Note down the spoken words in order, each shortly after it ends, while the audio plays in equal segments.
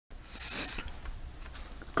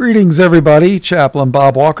Greetings, everybody. Chaplain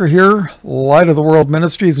Bob Walker here, Light of the World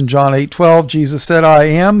Ministries. In John 8:12, Jesus said, I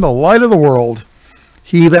am the light of the world.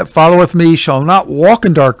 He that followeth me shall not walk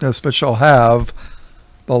in darkness, but shall have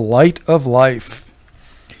the light of life.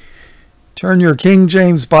 Turn your King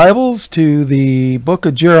James Bibles to the book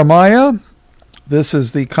of Jeremiah. This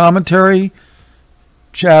is the commentary,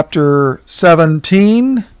 chapter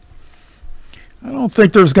 17. I don't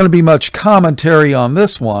think there's going to be much commentary on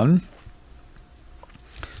this one,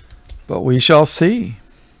 but we shall see.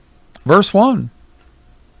 Verse 1.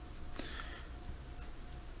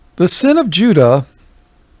 The sin of Judah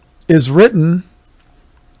is written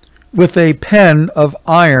with a pen of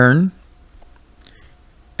iron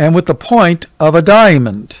and with the point of a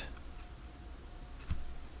diamond.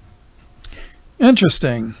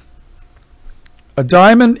 Interesting. A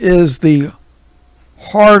diamond is the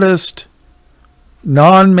hardest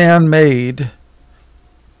non-man-made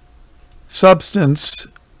substance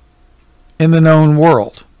in the known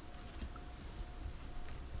world.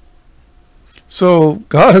 So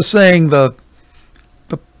God is saying the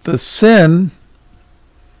sin,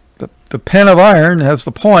 the pen of iron has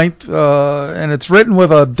the point, and it's written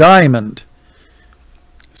with a diamond.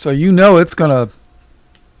 So you know it's going to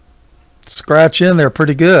scratch in there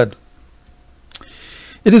pretty good.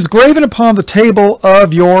 It is graven upon the table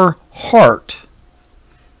of your heart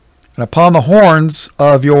and upon the horns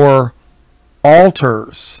of your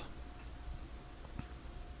altars.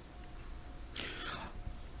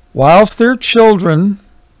 Whilst their children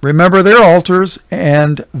remember their altars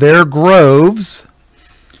and their groves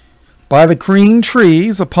by the green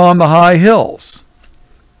trees upon the high hills.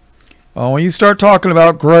 Well, when you start talking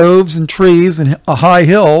about groves and trees and high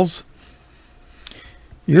hills,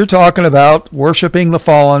 you're talking about worshiping the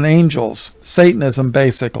fallen angels, Satanism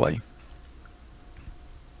basically.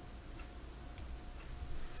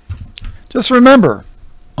 Just remember,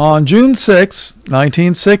 on June 6,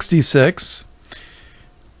 1966,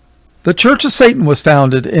 the Church of Satan was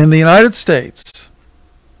founded in the United States,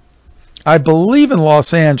 I believe in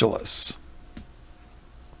Los Angeles.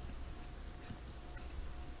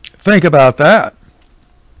 Think about that.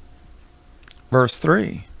 Verse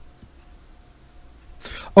 3.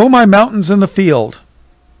 O my mountains in the field,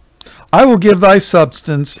 I will give thy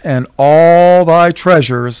substance and all thy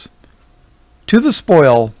treasures to the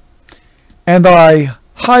spoil, and thy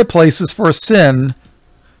high places for sin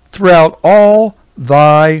throughout all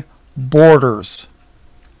thy borders.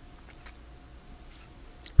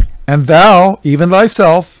 And thou, even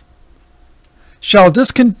thyself, shalt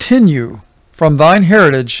discontinue from thine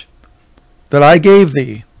heritage that I gave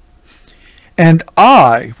thee, and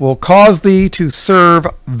I will cause thee to serve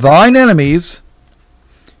thine enemies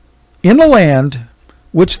in the land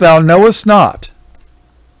which thou knowest not.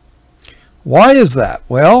 Why is that?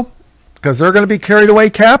 Well, because they're going to be carried away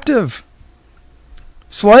captive.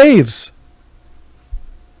 Slaves.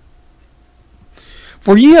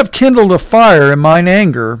 For ye have kindled a fire in mine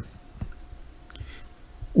anger,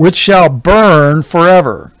 which shall burn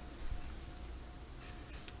forever.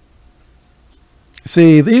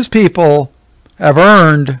 See, these people have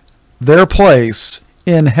earned their place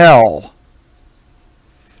in hell.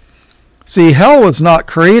 See, hell was not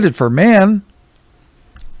created for man.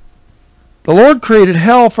 The Lord created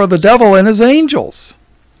hell for the devil and his angels.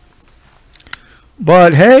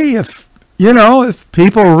 But hey, if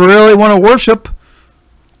people really want to worship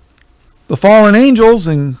the fallen angels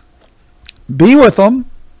and be with them,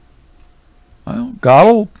 well,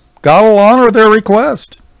 God will honor their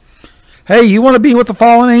request. Hey, you want to be with the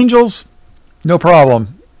fallen angels? No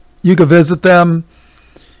problem. You could visit them.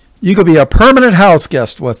 You could be a permanent house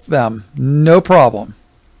guest with them. No problem.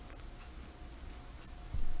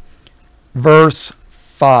 Verse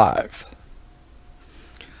 5.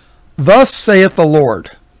 Thus saith the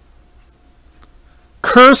Lord,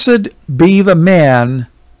 Cursed be the man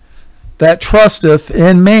that trusteth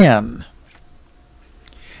in man,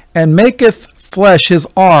 and maketh flesh his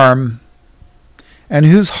arm, and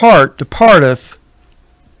whose heart departeth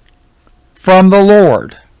from the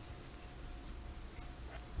Lord.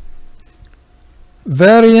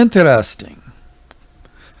 Very interesting.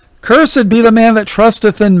 Cursed be the man that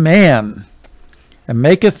trusteth in man, and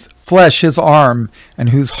maketh flesh his arm, and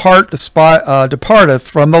whose heart departeth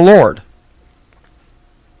from the Lord.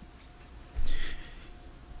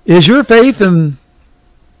 Is your faith in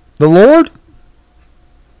the Lord?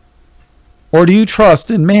 Or do you trust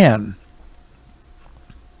in man?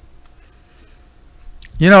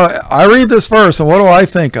 I read this verse and what do I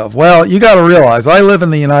think of? Well, you got to realize I live in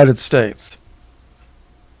the United States.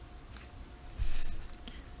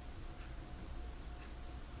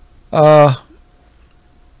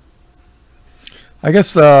 I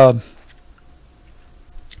guess when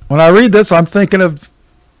I read this, I'm thinking of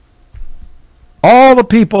all the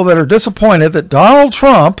people that are disappointed that Donald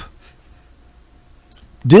Trump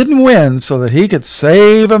didn't win so that he could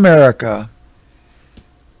save America.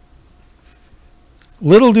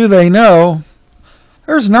 Little do they know,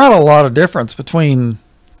 there's not a lot of difference between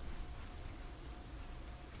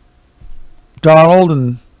Donald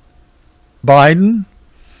and Biden.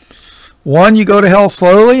 One, you go to hell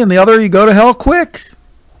slowly, and the other, you go to hell quick.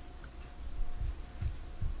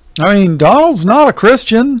 I mean, Donald's not a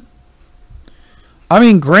Christian. I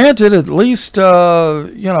mean, granted, at least,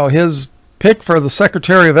 his pick for the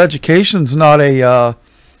Secretary of Education's not a,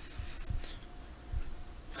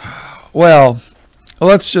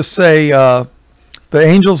 let's just say the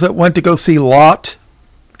angels that went to go see Lot,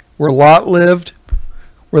 where Lot lived,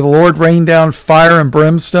 where the Lord rained down fire and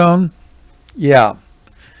brimstone. Yeah.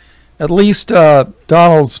 At least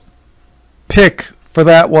Donald's pick for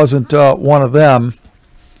that wasn't one of them.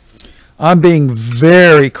 I'm being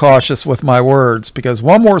very cautious with my words because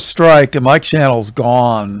one more strike and my channel's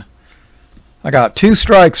gone. I got 2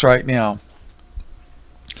 strikes right now.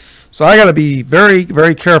 So I got to be very,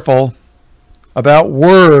 very careful about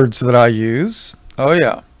words that I use. Oh,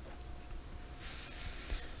 yeah.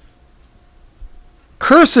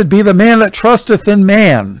 Cursed be the man that trusteth in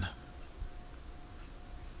man.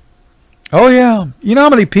 Oh, yeah. You know how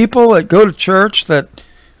many people that go to church that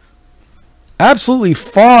absolutely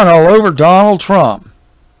fawn all over Donald Trump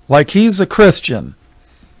like he's a Christian?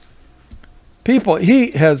 People,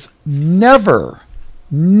 he has never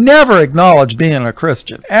acknowledged being a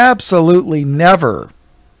Christian. Absolutely never.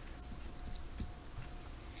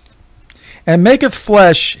 And maketh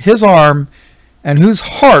flesh his arm, and whose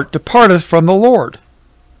heart departeth from the Lord.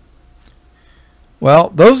 Well,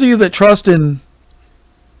 those of you that trust in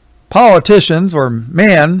politicians or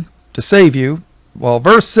man to save you, well,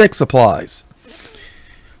 verse 6 applies.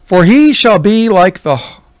 For he shall be like the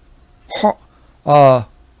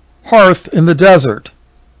hearth in the desert,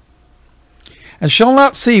 and shall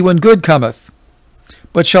not see when good cometh,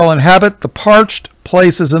 but shall inhabit the parched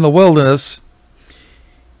places in the wilderness,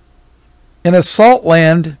 in a salt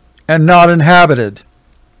land and not inhabited.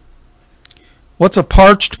 What's a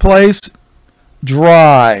parched place?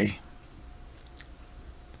 Dry.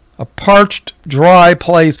 A parched, dry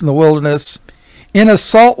place in the wilderness, in a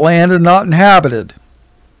salt land and not inhabited.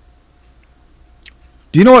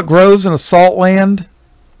 Do you know what grows in a salt land?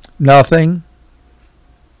 Nothing.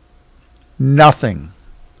 Nothing.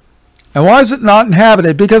 And why is it not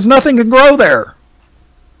inhabited? Because nothing can grow there.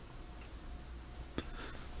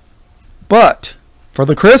 But for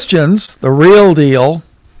the Christians, the real deal,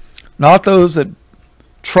 not those that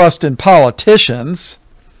trust in politicians,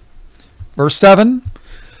 verse 7,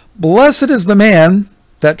 blessed is the man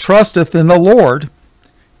that trusteth in the Lord,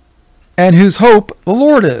 and whose hope the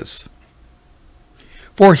Lord is.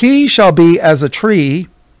 For he shall be as a tree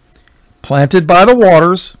planted by the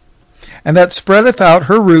waters, and that spreadeth out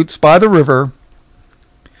her roots by the river,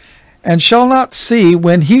 and shall not see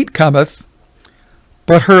when heat cometh,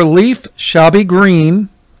 but her leaf shall be green,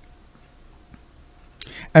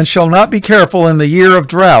 and shall not be careful in the year of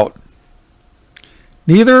drought,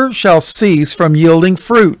 neither shall cease from yielding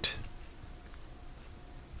fruit.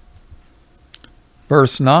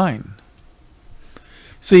 Verse 9.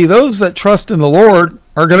 See, those that trust in the Lord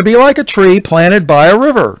are going to be like a tree planted by a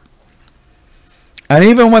river. And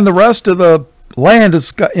even when the rest of the land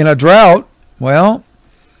is in a drought, well,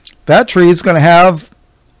 that tree is going to have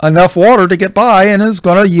enough water to get by and is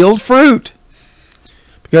going to yield fruit.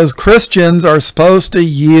 Because Christians are supposed to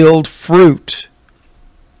yield fruit.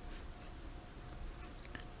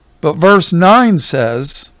 But verse 9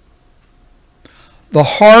 says, the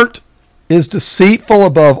heart is deceitful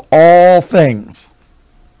above all things,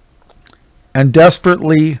 and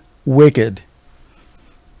desperately wicked.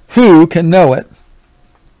 Who can know it?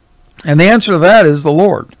 And the answer to that is the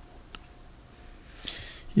Lord.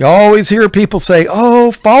 You always hear people say,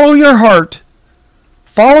 oh, follow your heart.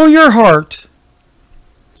 Follow your heart.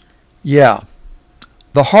 Yeah.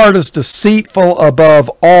 The heart is deceitful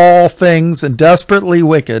above all things and desperately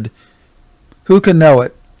wicked. Who can know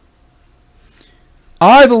it?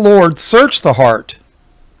 I, the Lord, search the heart.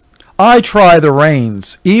 I try the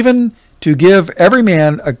reins, even to give every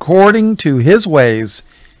man according to his ways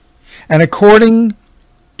and according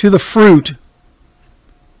to the fruit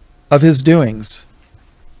of his doings.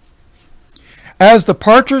 As the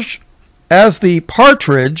partridge,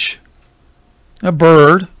 a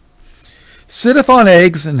bird, sitteth on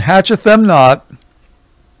eggs and hatcheth them not,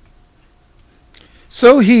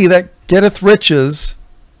 so he that getteth riches,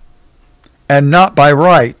 and not by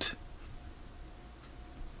right,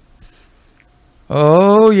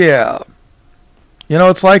 Oh, yeah. You know,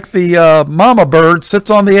 it's like the mama bird sits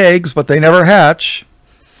on the eggs, but they never hatch.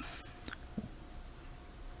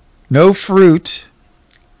 No fruit,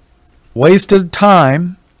 wasted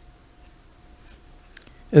time,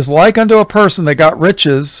 is like unto a person that got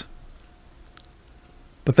riches,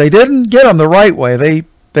 but they didn't get them the right way.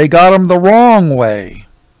 They got them the wrong way.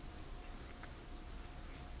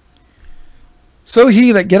 So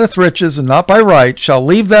he that getteth riches, and not by right, shall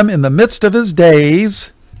leave them in the midst of his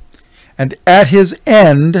days, and at his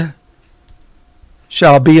end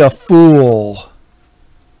shall be a fool.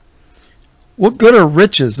 What good are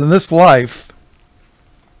riches in this life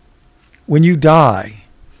when you die?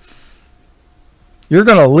 You're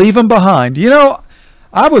going to leave them behind. You know,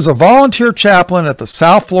 I was a volunteer chaplain at the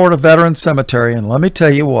South Florida Veterans Cemetery, and let me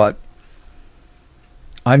tell you what,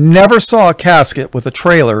 I never saw a casket with a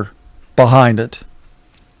trailer behind it.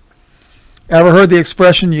 Ever heard the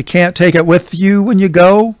expression, you can't take it with you when you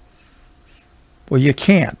go? Well, you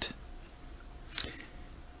can't.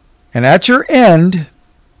 And at your end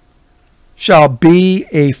shall be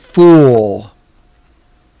a fool.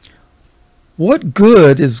 What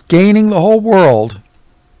good is gaining the whole world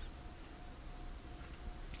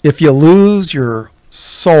if you lose your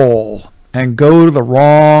soul and go to the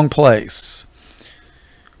wrong place?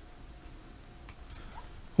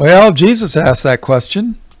 Well, Jesus asked that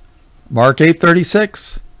question. Mark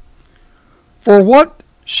 8:36. For what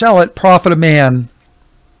shall it profit a man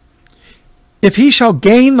if he shall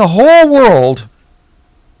gain the whole world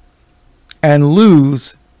and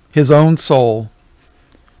lose his own soul?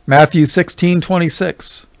 Matthew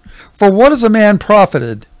 16:26. For what is a man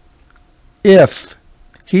profited if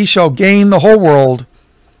he shall gain the whole world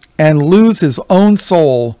and lose his own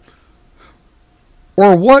soul?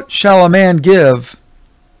 Or what shall a man give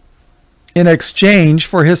in exchange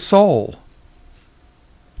for his soul?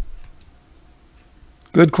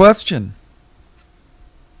 Good question.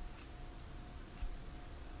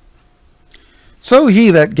 So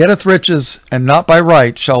he that getteth riches, and not by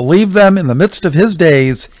right, shall leave them in the midst of his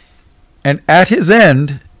days, and at his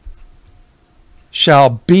end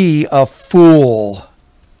shall be a fool.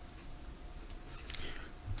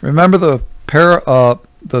 Remember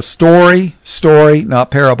the story,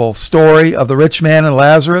 not parable, story of the rich man and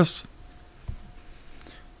Lazarus?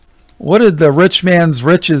 What did the rich man's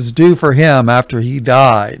riches do for him after he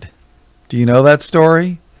died? Do you know that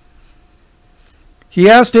story? He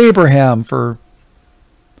asked Abraham for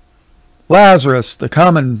Lazarus to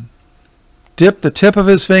come and dip the tip of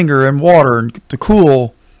his finger in water and to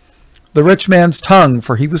cool the rich man's tongue,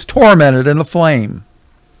 for he was tormented in the flame.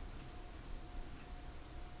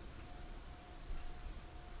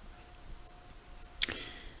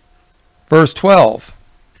 Verse 12.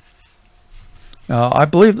 Now, I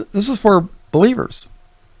believe this is for believers.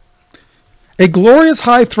 A glorious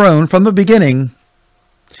high throne from the beginning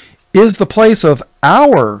is the place of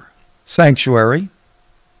our sanctuary.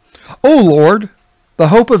 O Lord, the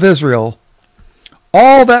hope of Israel,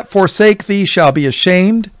 all that forsake thee shall be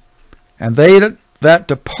ashamed, and they that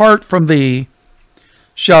depart from thee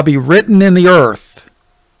shall be written in the earth,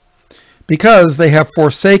 because they have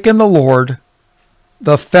forsaken the Lord,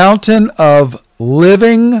 the fountain of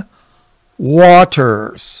living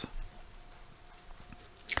waters.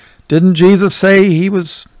 Didn't Jesus say he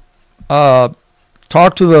was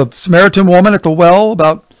talked to the Samaritan woman at the well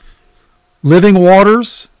about living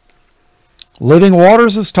waters? Living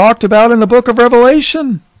waters is talked about in the book of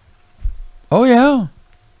Revelation. Oh yeah.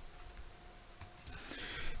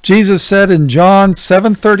 Jesus said in John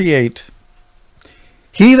 7:38,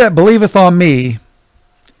 He that believeth on me,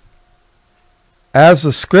 as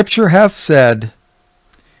the scripture hath said,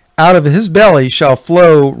 out of his belly shall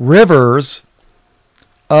flow rivers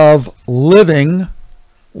of living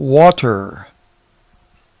water.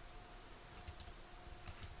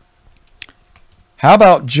 How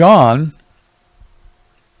about John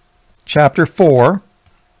chapter 4?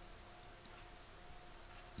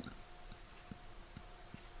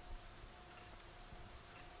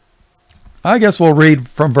 I guess we'll read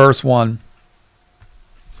from verse 1.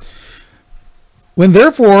 When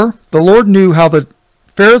therefore the Lord knew how the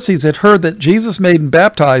Pharisees had heard that Jesus made and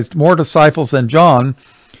baptized more disciples than John,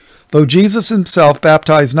 though Jesus himself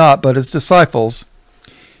baptized not, but his disciples,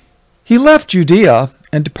 he left Judea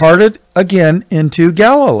and departed again into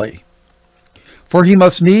Galilee. For he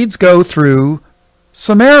must needs go through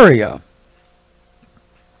Samaria.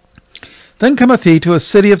 Then cometh he to a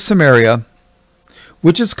city of Samaria,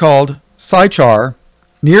 which is called Sychar,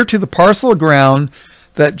 near to the parcel of ground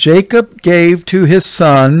that Jacob gave to his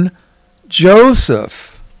son Joseph.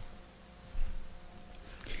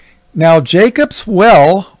 Now Jacob's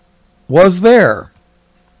well was there.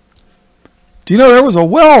 Do you know there was a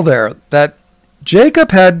well there that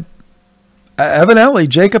Jacob had, evidently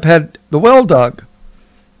Jacob had the well dug.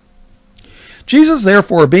 Jesus,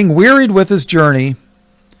 therefore, being wearied with his journey,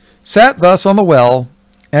 sat thus on the well,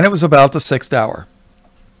 and it was about the 6th hour.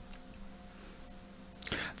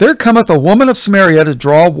 There cometh a woman of Samaria to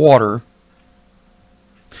draw water.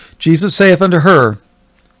 Jesus saith unto her,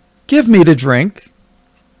 Give me to drink.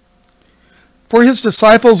 For his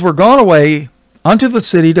disciples were gone away unto the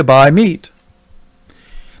city to buy meat.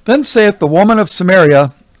 Then saith the woman of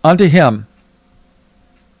Samaria unto him,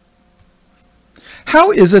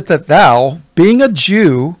 How is it that thou, being a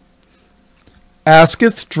Jew,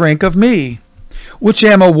 asketh drink of me, which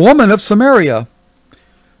am a woman of Samaria?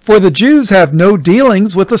 For the Jews have no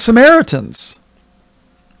dealings with the Samaritans.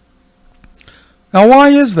 Now, why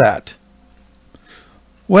is that?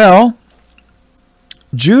 Well,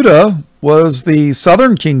 Judah was the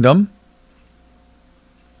southern kingdom,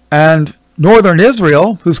 and northern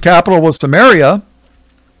Israel, whose capital was Samaria,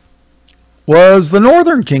 was the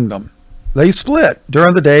northern kingdom. They split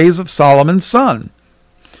during the days of Solomon's son.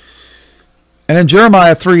 And in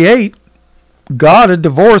Jeremiah 3:8, God had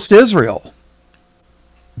divorced Israel,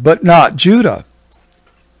 but not Judah.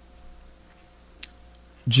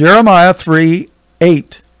 Jeremiah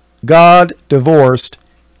 3:8, God divorced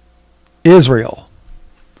Israel.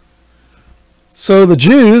 So the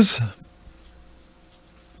Jews,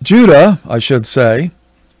 Judah, I should say,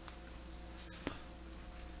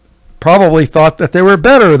 probably thought that they were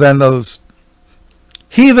better than those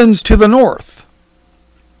heathens to the north.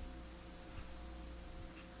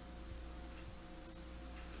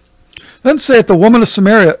 Then saith the woman of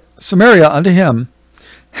Samaria unto him,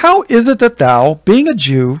 How is it that thou, being a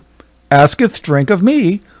Jew, asketh drink of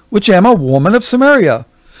me, which am a woman of Samaria?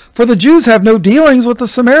 For the Jews have no dealings with the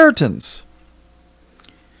Samaritans.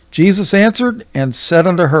 Jesus answered and said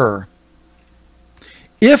unto her,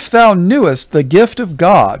 If thou knewest the gift of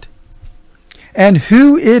God, and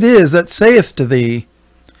who it is that saith to thee,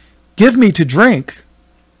 Give me to drink,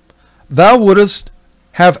 thou wouldest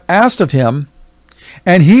have asked of him,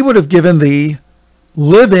 and he would have given thee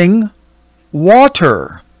living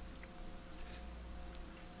water.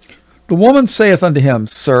 The woman saith unto him,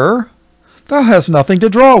 Sir, thou hast nothing to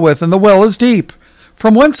draw with, and the well is deep.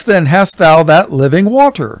 From whence then hast thou that living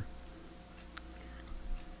water?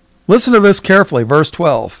 Listen to this carefully, verse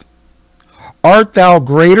 12. Art thou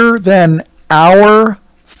greater than our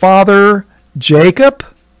father Jacob?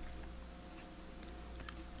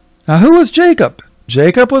 Now, who was Jacob?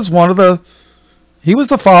 Jacob was he was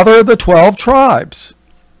the father of the 12 tribes.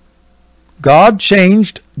 God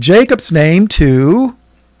changed Jacob's name to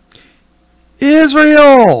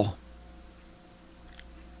Israel.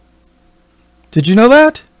 Did you know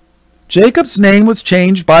that? Jacob's name was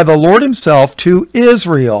changed by the Lord himself to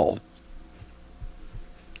Israel.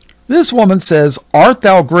 This woman says, Art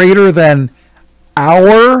thou greater than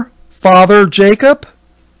our father Jacob?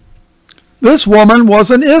 This woman was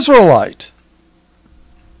an Israelite.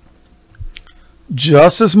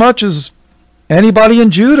 Just as much as anybody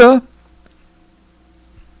in Judah.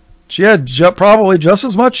 She had probably just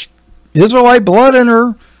as much Israelite blood in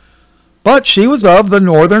her, but she was of the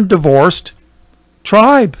northern divorced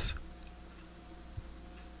tribes.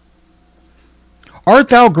 Art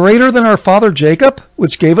thou greater than our father Jacob,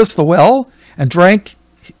 which gave us the well, and drank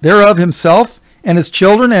thereof himself, and his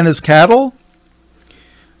children, and his cattle?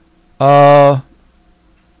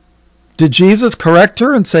 Did Jesus correct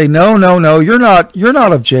her and say, No, you're not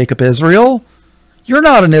of Jacob, Israel. You're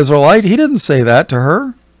not an Israelite. He didn't say that to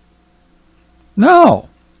her. No.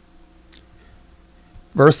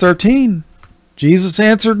 Verse 13, Jesus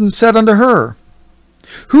answered and said unto her,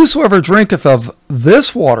 Whosoever drinketh of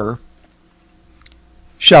this water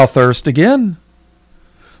shall thirst again.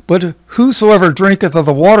 But whosoever drinketh of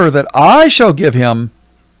the water that I shall give him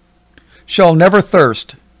shall never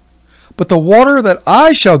thirst. But the water that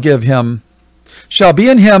I shall give him shall be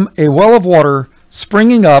in him a well of water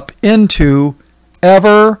springing up into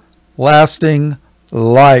everlasting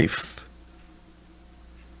life.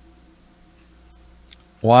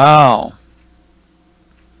 Wow.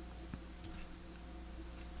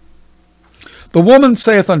 The woman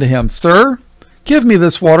saith unto him, Sir, give me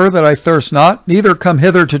this water that I thirst not, neither come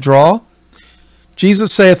hither to draw.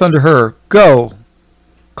 Jesus saith unto her, Go,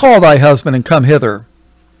 call thy husband, and come hither.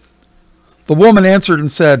 The woman answered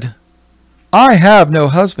and said, I have no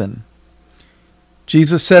husband.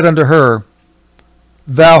 Jesus said unto her,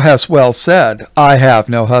 Thou hast well said, I have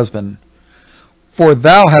no husband. For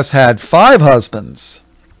thou hast had 5 husbands.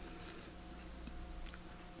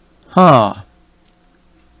 I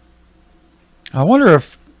wonder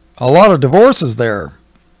if a lot of divorces there.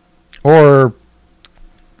 Or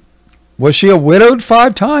was she a widowed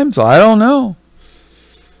 5 times? I don't know.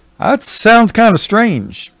 That sounds kind of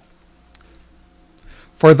strange.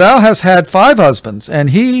 For thou hast had 5 husbands,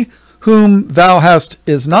 and he whom thou hast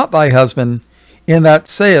is not thy husband, in that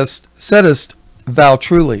saidest thou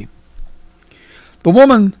truly. The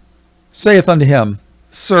woman saith unto him,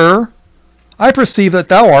 Sir, I perceive that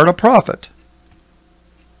thou art a prophet.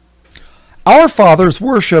 Our fathers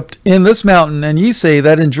worshipped in this mountain, and ye say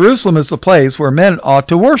that in Jerusalem is the place where men ought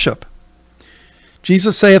to worship.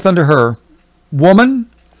 Jesus saith unto her, Woman,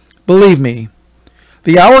 believe me,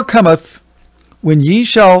 the hour cometh when ye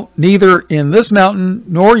shall neither in this mountain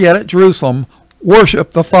nor yet at Jerusalem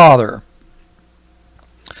worship the Father.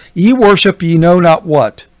 Ye worship ye know not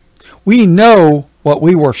what. We know what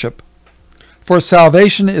we worship, for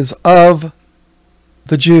salvation is of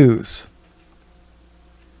the Jews.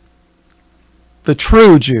 The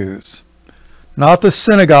true Jews, not the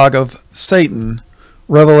synagogue of Satan,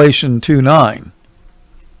 Revelation 2:9.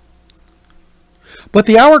 But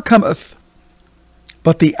the hour cometh,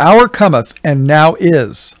 and now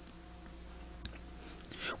is,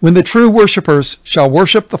 when the true worshippers shall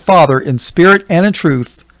worship the Father in spirit and in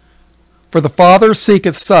truth, for the Father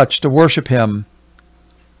seeketh such to worship him.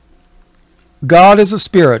 God is a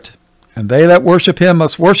spirit, and they that worship him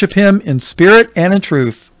must worship him in spirit and in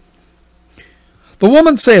truth. The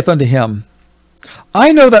woman saith unto him,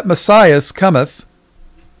 I know that Messiah cometh.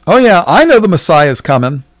 Oh yeah, I know the Messiah is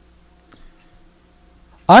coming.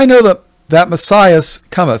 I know that Messiah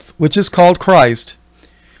cometh, which is called Christ.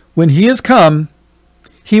 When he is come,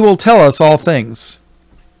 he will tell us all things.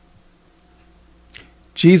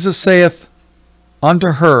 Jesus saith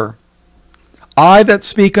unto her, I that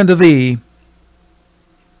speak unto thee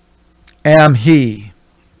am he.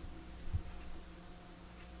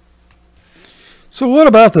 So what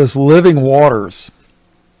about this living waters?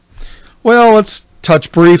 Well, let's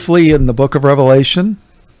touch briefly in the book of Revelation.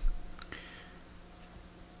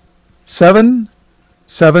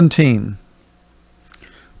 7:17.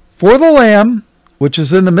 For the Lamb, which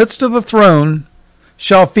is in the midst of the throne,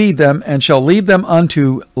 shall feed them, and shall lead them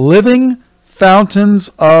unto living fountains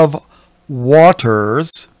of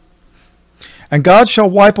waters, and God shall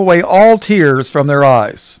wipe away all tears from their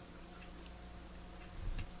eyes.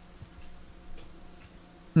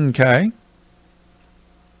 Okay.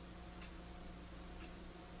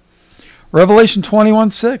 Revelation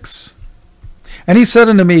 21:6. And he said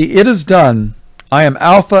unto me, It is done. I am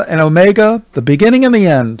Alpha and Omega, the beginning and the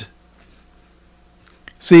end.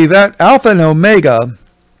 See, that Alpha and Omega,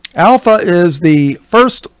 Alpha is the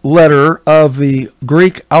first letter of the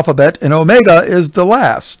Greek alphabet, and Omega is the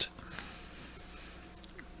last.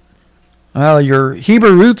 Well, your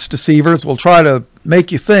Hebrew roots deceivers will try to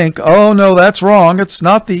make you think, oh no, that's wrong. It's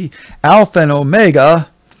not the Alpha and Omega.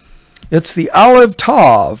 It's the Aleph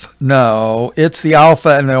Tav. No, it's the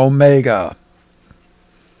Alpha and the Omega.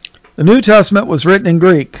 The New Testament was written in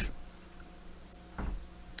Greek.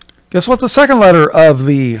 Guess what the second letter of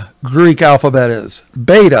the Greek alphabet is?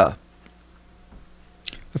 Beta.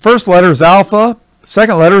 The first letter is Alpha. The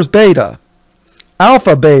second letter is Beta.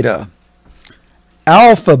 Alpha, Beta.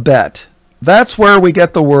 Alphabet. That's where we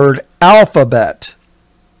get the word alphabet.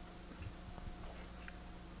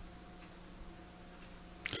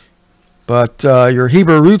 But your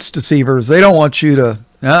Hebrew roots deceivers, they don't want you to,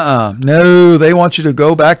 no, they want you to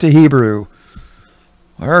go back to Hebrew.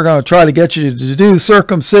 They're going to try to get you to do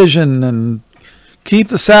circumcision and keep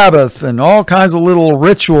the Sabbath and all kinds of little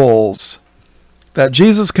rituals that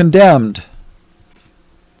Jesus condemned.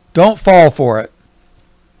 Don't fall for it.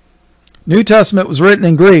 New Testament was written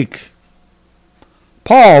in Greek.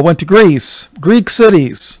 Paul went to Greece, Greek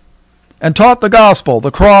cities, and taught the gospel,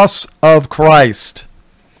 the cross of Christ,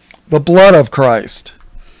 the blood of Christ.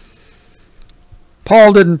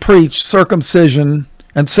 Paul didn't preach circumcision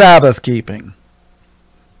and Sabbath keeping.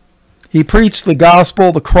 He preached the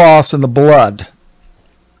gospel, the cross, and the blood.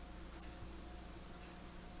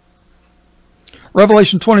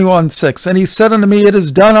 Revelation 21:6. And he said unto me, It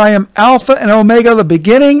is done. I am Alpha and Omega, the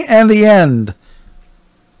beginning and the end.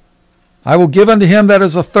 I will give unto him that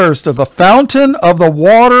is athirst of the fountain of the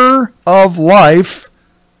water of life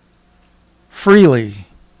freely.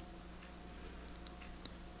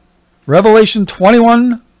 Revelation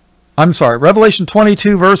 22,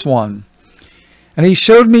 verse 1. And he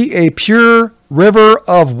showed me a pure river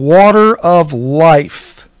of water of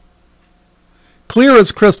life, clear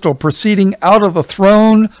as crystal, proceeding out of the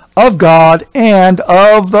throne of God and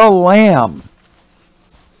of the Lamb.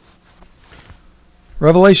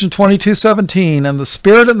 Revelation 22:17. And the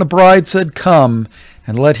Spirit and the bride said, Come.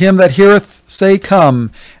 And let him that heareth say,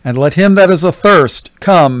 Come. And let him that is athirst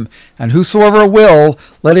come. And whosoever will,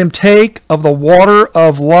 let him take of the water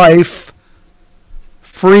of life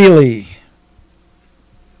freely.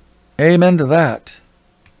 Amen to that.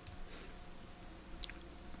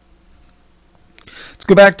 Let's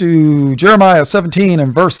go back to Jeremiah 17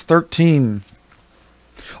 and verse 13.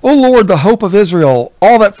 O Lord, the hope of Israel,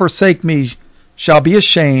 all that forsake me shall be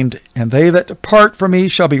ashamed, and they that depart from me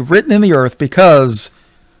shall be written in the earth, because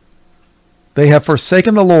they have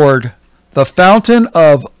forsaken the Lord, the fountain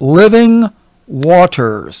of living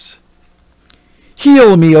waters.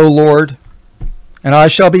 Heal me, O Lord, and I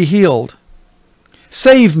shall be healed.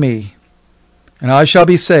 Save me, and I shall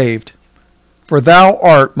be saved, for thou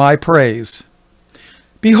art my praise.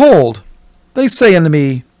 Behold, they say unto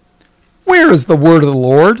me, Where is the word of the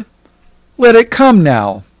Lord? Let it come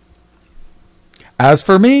now. As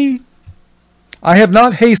for me, I have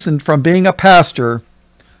not hastened from being a pastor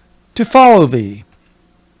to follow thee.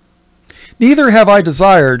 Neither have I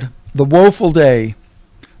desired the woeful day,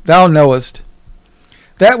 thou knowest.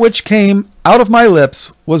 That which came out of my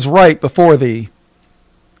lips was right before thee.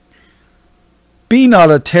 Be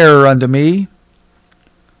not a terror unto me.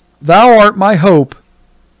 Thou art my hope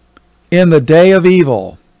in the day of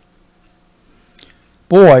evil.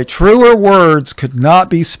 Boy, truer words could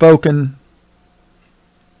not be spoken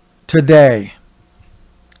today.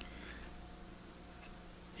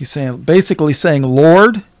 He's basically saying,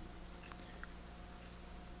 Lord,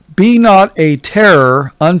 be not a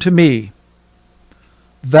terror unto me.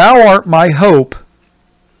 Thou art my hope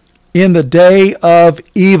in the day of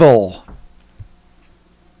evil.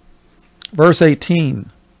 Verse 18.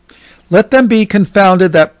 Let them be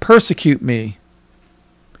confounded that persecute me,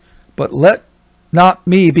 but let not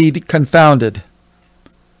me be confounded.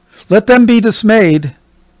 Let them be dismayed,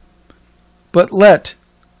 but let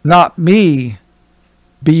not me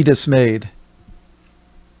be dismayed.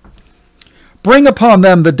 Bring upon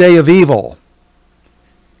them the day of evil,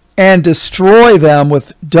 and destroy them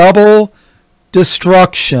with double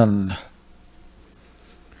destruction.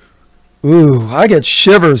 Ooh, I get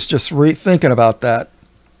shivers just thinking about that.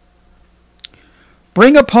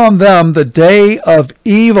 Bring upon them the day of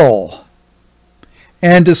evil,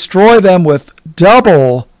 and destroy them with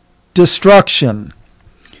double destruction.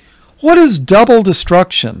 What is double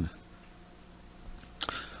destruction?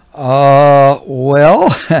 Well,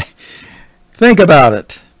 think about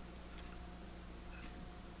it.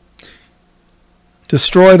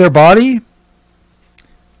 Destroy their body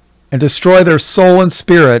and destroy their soul and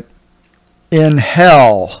spirit in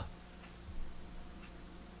hell.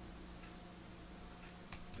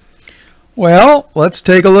 Well, let's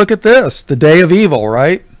take a look at this. The day of evil,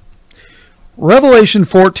 right? Revelation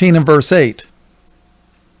 14 and verse 8.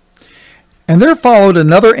 And there followed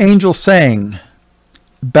another angel saying,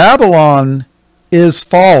 Babylon is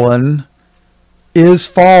fallen, is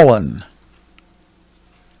fallen.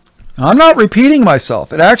 Now, I'm not repeating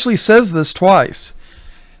myself. It actually says this twice.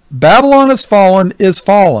 Babylon is fallen, is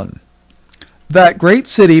fallen. That great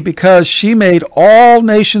city, because she made all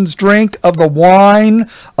nations drink of the wine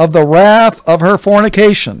of the wrath of her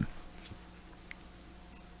fornication.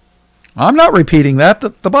 I'm not repeating that.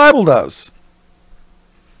 The Bible does.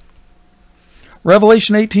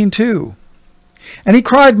 Revelation 18:2. And he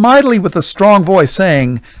cried mightily with a strong voice,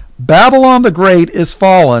 saying, Babylon the great is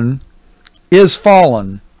fallen,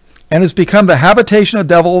 and is become the habitation of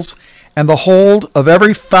devils, and the hold of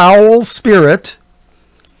every foul spirit,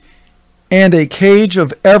 and a cage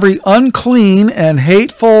of every unclean and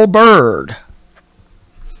hateful bird.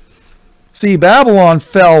 See, Babylon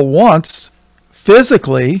fell once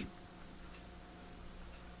physically,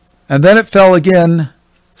 and then it fell again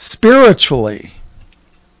spiritually.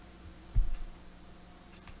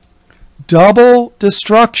 Double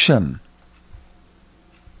destruction.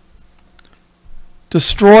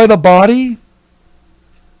 Destroy the body,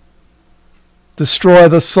 destroy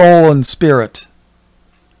the soul and spirit.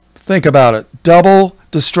 Think about it. Double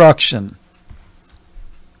destruction.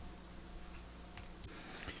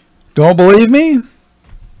 Don't believe me?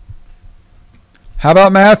 How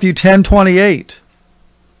about Matthew 10:28?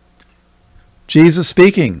 Jesus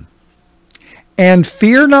speaking. And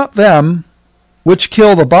fear not them which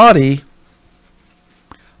kill the body,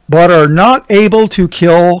 but are not able to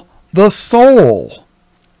kill the soul.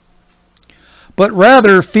 But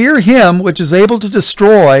rather fear him which is able to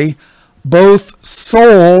destroy both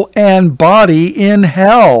soul and body in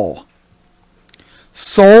hell.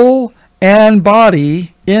 Soul and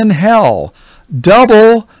body in hell.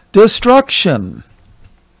 Double destruction.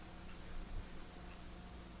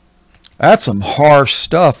 That's some harsh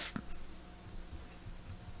stuff.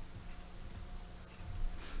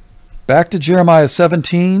 Back to Jeremiah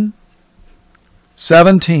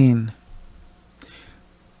 17:17.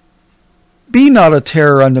 Be not a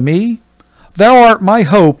terror unto me. Thou art my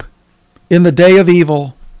hope in the day of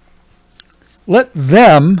evil. Let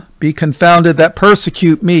them be confounded that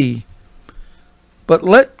persecute me, but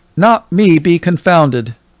let not me be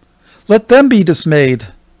confounded. Let them be dismayed,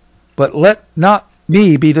 but let not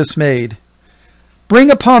me be dismayed.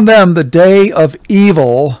 Bring upon them the day of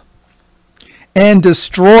evil, and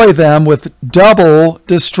destroy them with double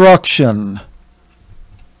destruction.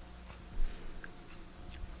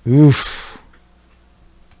 Oof.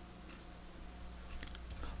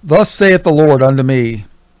 Thus saith the Lord unto me,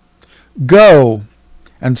 Go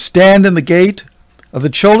and stand in the gate of the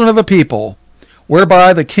children of the people,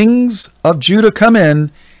 whereby the kings of Judah come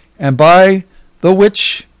in, and by the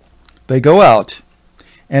which they go out,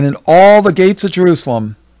 and in all the gates of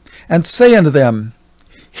Jerusalem, and say unto them,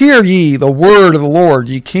 Hear ye the word of the Lord,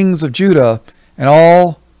 ye kings of Judah, and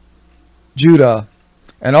all the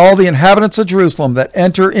inhabitants of Jerusalem that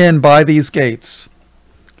enter in by these gates.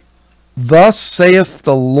 Thus saith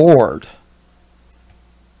the Lord,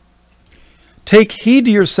 Take heed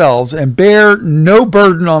to yourselves, and bear no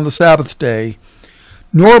burden on the Sabbath day,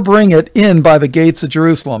 nor bring it in by the gates of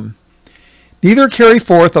Jerusalem. Neither carry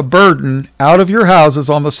forth a burden out of your houses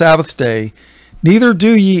on the Sabbath day, neither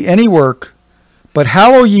do ye any work, but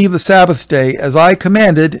hallow ye the Sabbath day, as I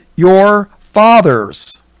commanded your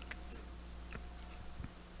fathers.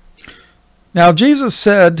 Now Jesus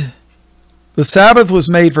said, the Sabbath was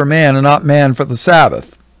made for man, and not man for the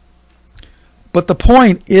Sabbath. But the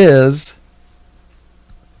point is,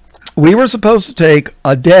 we were supposed to take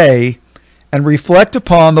a day and reflect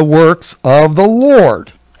upon the works of the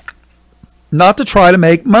Lord, not to try to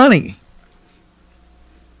make money.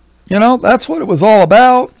 You know, that's what it was all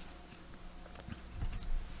about.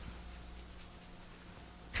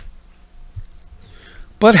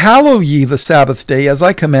 But hallow ye the Sabbath day, as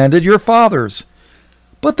I commanded your fathers.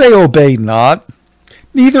 But they obeyed not,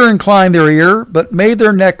 neither inclined their ear, but made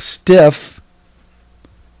their necks stiff,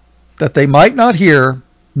 that they might not hear,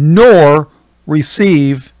 nor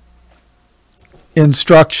receive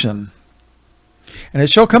instruction. And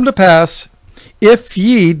it shall come to pass, if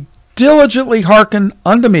ye diligently hearken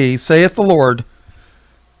unto me, saith the Lord,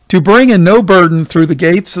 to bring in no burden through the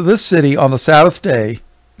gates of this city on the Sabbath day,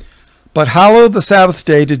 but hallow the Sabbath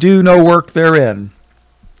day to do no work therein.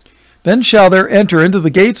 Then shall there enter into the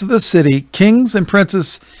gates of the city kings and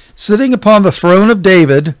princes sitting upon the throne of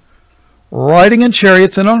David, riding in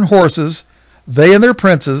chariots and on horses, they and their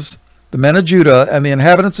princes, the men of Judah and the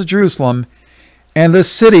inhabitants of Jerusalem, and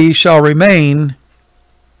this city shall remain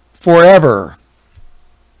forever.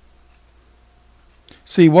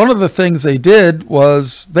 See, one of the things they did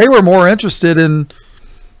was they were more interested in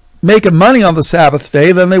making money on the Sabbath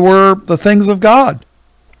day than they were the things of God.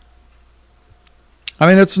 I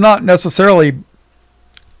mean, it's not necessarily,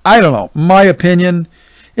 I don't know, my opinion.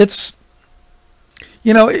 It's,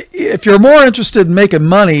 you know, if you're more interested in making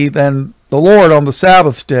money than the Lord on the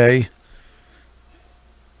Sabbath day,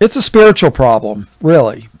 it's a spiritual problem,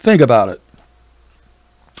 really. Think about it.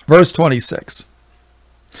 Verse 26.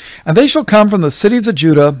 And they shall come from the cities of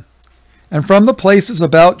Judah, and from the places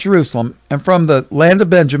about Jerusalem, and from the land of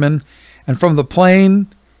Benjamin, and from the plain,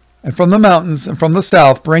 and from the mountains, and from the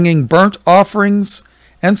south, bringing burnt offerings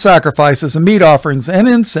and sacrifices, and meat offerings, and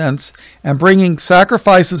incense, and bringing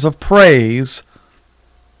sacrifices of praise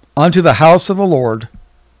unto the house of the Lord.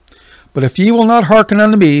 But if ye will not hearken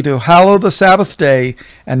unto me to hallow the Sabbath day,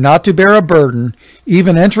 and not to bear a burden,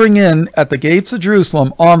 even entering in at the gates of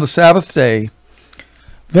Jerusalem on the Sabbath day,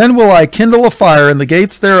 then will I kindle a fire in the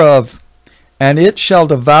gates thereof, and it shall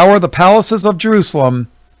devour the palaces of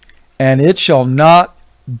Jerusalem, and it shall not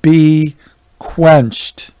be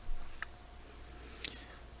quenched.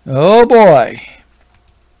 Oh boy.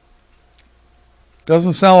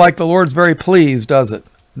 Doesn't sound like the Lord's very pleased, does it?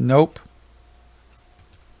 Nope.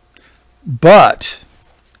 But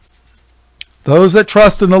those that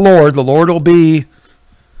trust in the Lord will be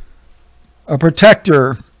a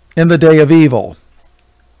protector in the day of evil.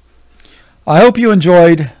 I hope you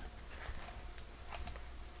enjoyed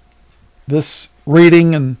this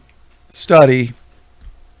reading and study,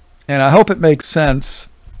 and I hope it makes sense.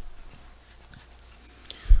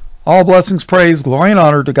 All blessings, praise, glory, and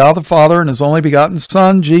honor to God the Father and His only begotten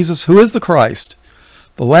Son, Jesus, who is the Christ,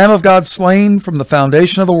 the Lamb of God slain from the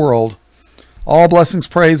foundation of the world. All blessings,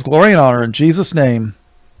 praise, glory, and honor in Jesus' name.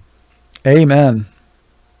 Amen.